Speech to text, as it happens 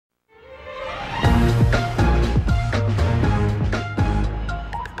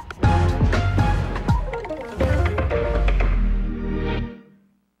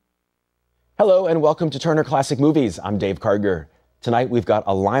Hello and welcome to Turner Classic Movies. I'm Dave Karger. Tonight we've got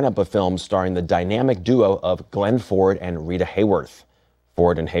a lineup of films starring the dynamic duo of Glenn Ford and Rita Hayworth.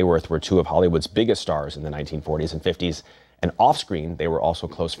 Ford and Hayworth were two of Hollywood's biggest stars in the 1940s and 50s, and off-screen they were also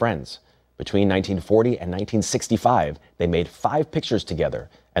close friends. Between 1940 and 1965, they made 5 pictures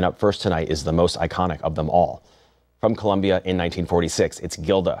together, and up first tonight is the most iconic of them all. From Columbia in 1946, it's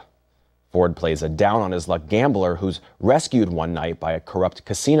Gilda. Ford plays a down-on-his-luck gambler who's rescued one night by a corrupt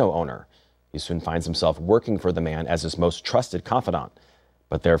casino owner. He soon finds himself working for the man as his most trusted confidant.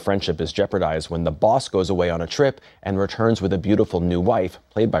 But their friendship is jeopardized when the boss goes away on a trip and returns with a beautiful new wife,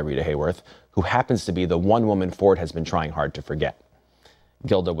 played by Rita Hayworth, who happens to be the one woman Ford has been trying hard to forget.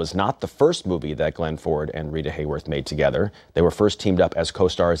 Gilda was not the first movie that Glenn Ford and Rita Hayworth made together. They were first teamed up as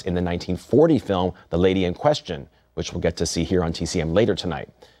co-stars in the 1940 film The Lady in Question, which we'll get to see here on TCM later tonight.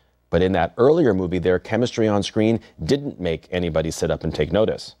 But in that earlier movie, their chemistry on screen didn't make anybody sit up and take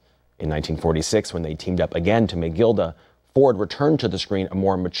notice. In 1946, when they teamed up again to make Gilda, Ford returned to the screen a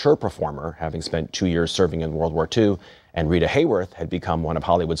more mature performer, having spent 2 years serving in World War II, and Rita Hayworth had become one of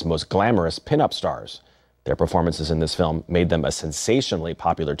Hollywood's most glamorous pin-up stars. Their performances in this film made them a sensationally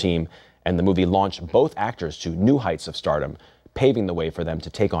popular team, and the movie launched both actors to new heights of stardom, paving the way for them to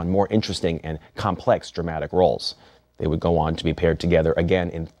take on more interesting and complex dramatic roles. They would go on to be paired together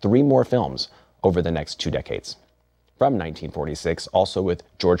again in 3 more films over the next 2 decades. From 1946, also with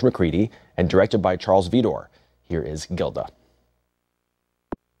George Macready and directed by Charles Vidor, here is Gilda.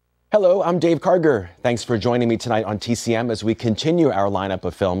 Hello, I'm Dave Karger. Thanks for joining me tonight on TCM as we continue our lineup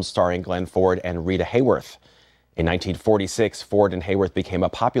of films starring Glenn Ford and Rita Hayworth. In 1946, Ford and Hayworth became a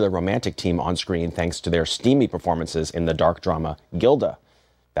popular romantic team on screen thanks to their steamy performances in the dark drama Gilda.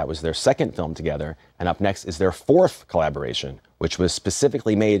 That was their second film together, and up next is their 4th collaboration, which was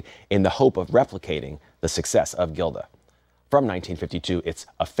specifically made in the hope of replicating the success of Gilda. From 1952, it's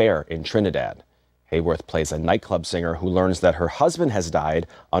Affair in Trinidad. Hayworth plays a nightclub singer who learns that her husband has died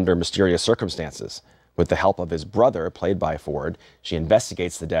under mysterious circumstances. With the help of his brother, played by Ford, she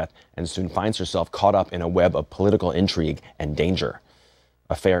investigates the death and soon finds herself caught up in a web of political intrigue and danger.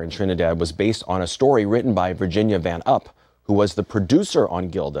 Affair in Trinidad was based on a story written by Virginia Van Up, who was the producer on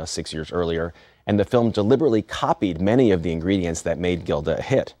Gilda 6 years earlier, and the film deliberately copied many of the ingredients that made Gilda a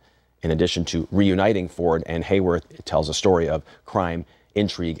hit. In addition to reuniting Ford and Hayworth, it tells a story of crime,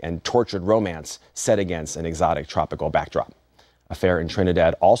 intrigue, and tortured romance set against an exotic tropical backdrop. Affair in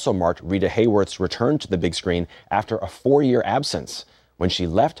Trinidad also marked Rita Hayworth's return to the big screen after a 4-year absence, when she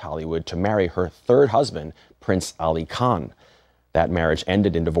left Hollywood to marry her 3rd husband, Prince Ali Khan. That marriage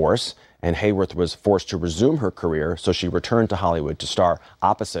ended in divorce, and Hayworth was forced to resume her career, so she returned to Hollywood to star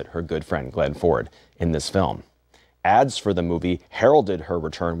opposite her good friend Glenn Ford in this film. Ads for the movie heralded her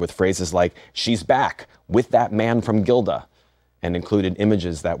return with phrases like, "She's back with that man from Gilda," and included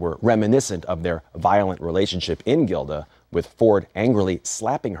images that were reminiscent of their violent relationship in Gilda, with Ford angrily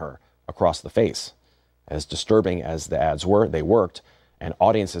slapping her across the face. As disturbing as the ads were, they worked, and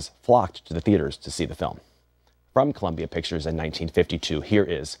audiences flocked to the theaters to see the film. From Columbia Pictures in 1952, here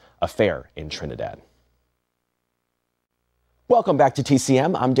is Affair in Trinidad. Welcome back to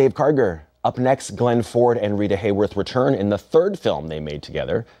TCM. I'm Dave Karger. Up next, Glenn Ford and Rita Hayworth return in the 3rd film they made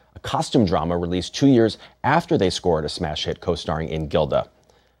together, a costume drama released 2 years after they scored a smash hit co-starring in Gilda.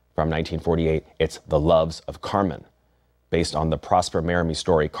 From 1948, it's The Loves of Carmen. Based on the Prosper Mérimée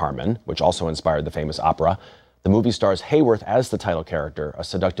story Carmen, which also inspired the famous opera, the movie stars Hayworth as the title character, a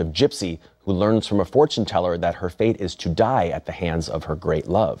seductive gypsy who learns from a fortune teller that her fate is to die at the hands of her great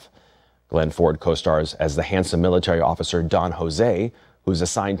love. Glenn Ford co-stars as the handsome military officer Don Jose, who's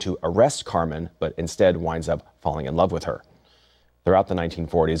assigned to arrest Carmen, but instead winds up falling in love with her. Throughout the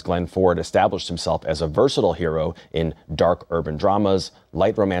 1940s, Glenn Ford established himself as a versatile hero in dark urban dramas,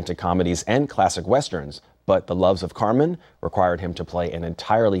 light romantic comedies, and classic westerns, but The Loves of Carmen required him to play an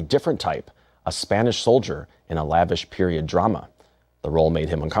entirely different type, a Spanish soldier in a lavish period drama. The role made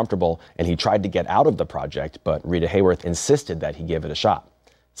him uncomfortable, and he tried to get out of the project, but Rita Hayworth insisted that he give it a shot.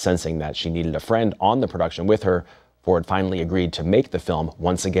 Sensing that she needed a friend on the production with her, Ford finally agreed to make the film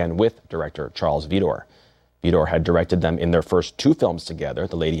once again with director Charles Vidor. Vidor had directed them in their first 2 films together,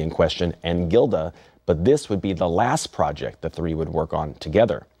 The Lady in Question and Gilda, but this would be the last project the 3 would work on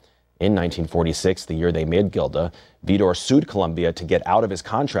together. In 1946, the year they made Gilda, Vidor sued Columbia to get out of his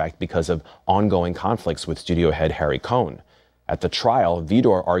contract because of ongoing conflicts with studio head Harry Cohn. At the trial,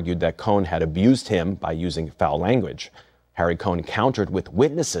 Vidor argued that Cohn had abused him by using foul language. Harry Cohn countered with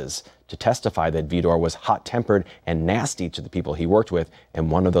witnesses to testify that Vidor was hot-tempered and nasty to the people he worked with,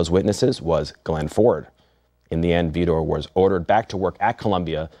 and one of those witnesses was Glenn Ford. In the end, Vidor was ordered back to work at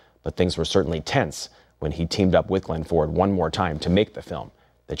Columbia, but things were certainly tense when he teamed up with Glenn Ford one more time to make the film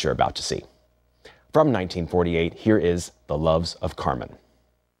that you're about to see. From 1948, here is The Loves of Carmen.